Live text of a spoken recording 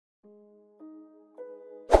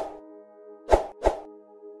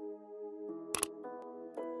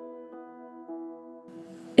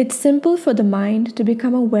It's simple for the mind to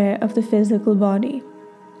become aware of the physical body.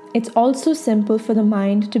 It's also simple for the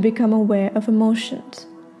mind to become aware of emotions.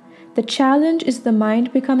 The challenge is the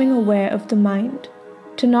mind becoming aware of the mind,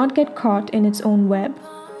 to not get caught in its own web.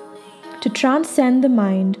 To transcend the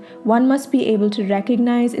mind, one must be able to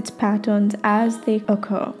recognize its patterns as they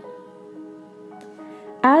occur.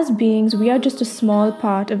 As beings, we are just a small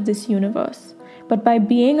part of this universe, but by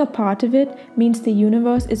being a part of it means the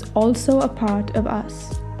universe is also a part of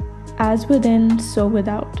us. As within, so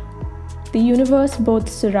without. The universe both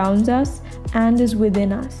surrounds us and is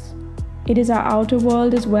within us. It is our outer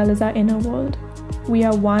world as well as our inner world. We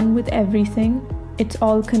are one with everything. It's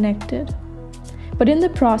all connected. But in the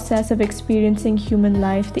process of experiencing human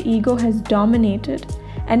life, the ego has dominated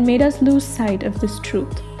and made us lose sight of this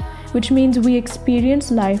truth, which means we experience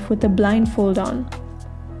life with a blindfold on.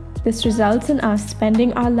 This results in us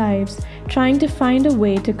spending our lives trying to find a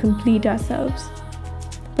way to complete ourselves.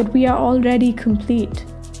 But we are already complete.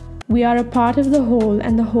 We are a part of the whole,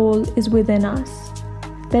 and the whole is within us.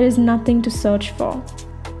 There is nothing to search for.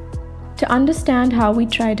 To understand how we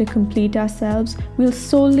try to complete ourselves, we'll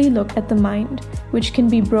solely look at the mind, which can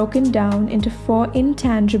be broken down into 4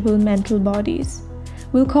 intangible mental bodies.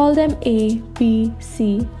 We'll call them A, B,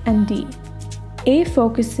 C, and D. A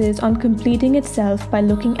focuses on completing itself by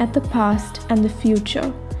looking at the past and the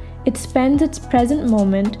future. It spends its present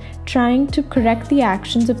moment trying to correct the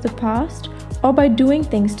actions of the past or by doing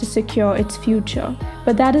things to secure its future.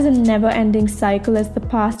 But that is a never-ending cycle, as the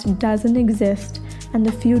past doesn't exist and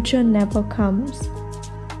the future never comes.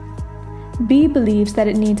 B believes that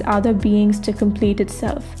it needs other beings to complete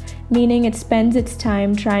itself, meaning it spends its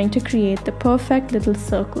time trying to create the perfect little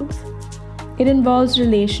circles. It involves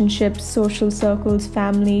relationships, social circles,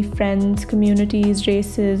 family, friends, communities,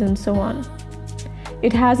 races, and so on.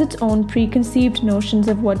 It has its own preconceived notions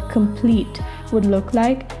of what complete would look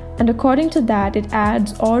like, and according to that, it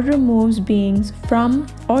adds or removes beings from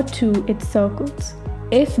or to its circles.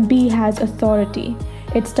 If B has authority,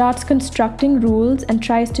 it starts constructing rules and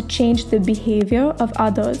tries to change the behavior of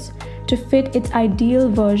others to fit its ideal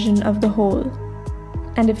version of the whole.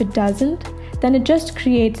 And if it doesn't, then it just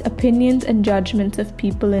creates opinions and judgments of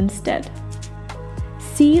people instead.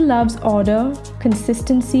 C loves order,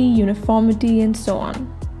 consistency, uniformity, and so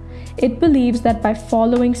on. It believes that by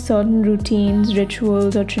following certain routines,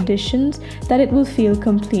 rituals, or traditions, that it will feel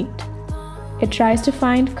complete. It tries to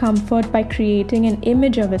find comfort by creating an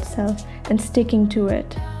image of itself and sticking to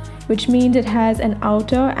it, which means it has an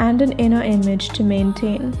outer and an inner image to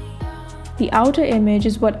maintain. The outer image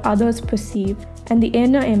is what others perceive, and the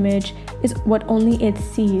inner image is what only it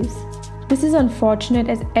sees. This is unfortunate,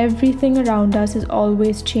 as everything around us is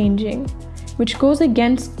always changing, which goes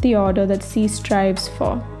against the order that C strives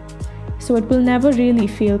for. So it will never really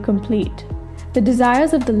feel complete. The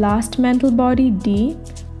desires of the last mental body, D,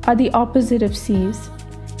 are the opposite of C's.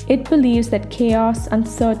 It believes that chaos,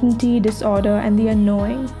 uncertainty, disorder, and the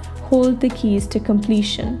unknowing hold the keys to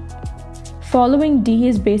completion. Following D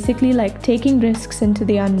is basically like taking risks into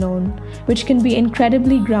the unknown, which can be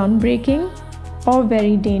incredibly groundbreaking or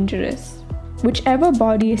very dangerous. Whichever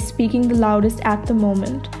body is speaking the loudest at the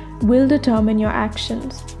moment will determine your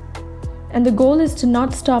actions. And the goal is to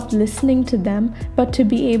not stop listening to them, but to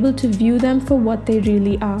be able to view them for what they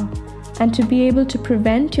really are, and to be able to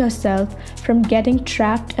prevent yourself from getting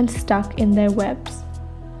trapped and stuck in their webs,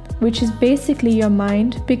 which is basically your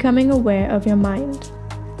mind becoming aware of your mind.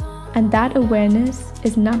 And that awareness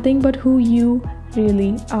is nothing but who you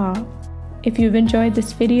really are. If you've enjoyed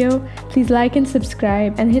this video, please like and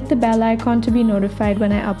subscribe and hit the bell icon to be notified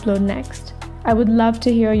when I upload next. I would love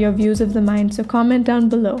to hear your views of the mind, so comment down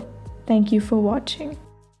below. Thank you for watching.